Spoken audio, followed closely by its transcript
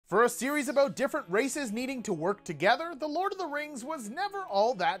For a series about different races needing to work together, The Lord of the Rings was never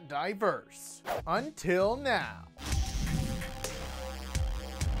all that diverse. Until now.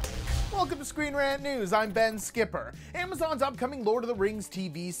 Welcome to Screen Rant News, I'm Ben Skipper. Amazon's upcoming Lord of the Rings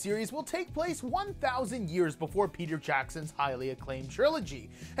TV series will take place 1,000 years before Peter Jackson's highly acclaimed trilogy,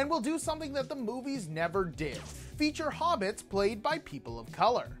 and will do something that the movies never did: feature hobbits played by people of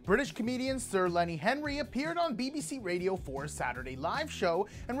color. British comedian Sir Lenny Henry appeared on BBC Radio 4's Saturday Live show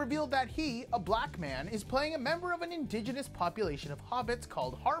and revealed that he, a black man, is playing a member of an indigenous population of hobbits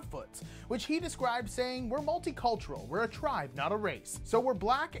called Harfoots, which he described saying, "We're multicultural, we're a tribe, not a race. So we're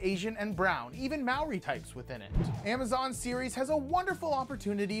black, Asian, and brown, even Maori types within it." Amazon's series has a wonderful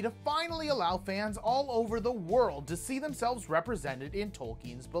opportunity to finally allow fans all over the world to see themselves represented in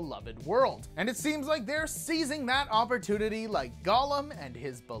Tolkien's beloved world. And it seems like they're seizing that opportunity like Gollum and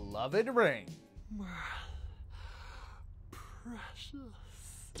his beloved ring. Precious.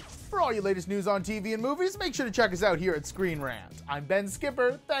 For all your latest news on TV and movies, make sure to check us out here at Screen Rant. I'm Ben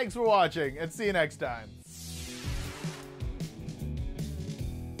Skipper, thanks for watching, and see you next time.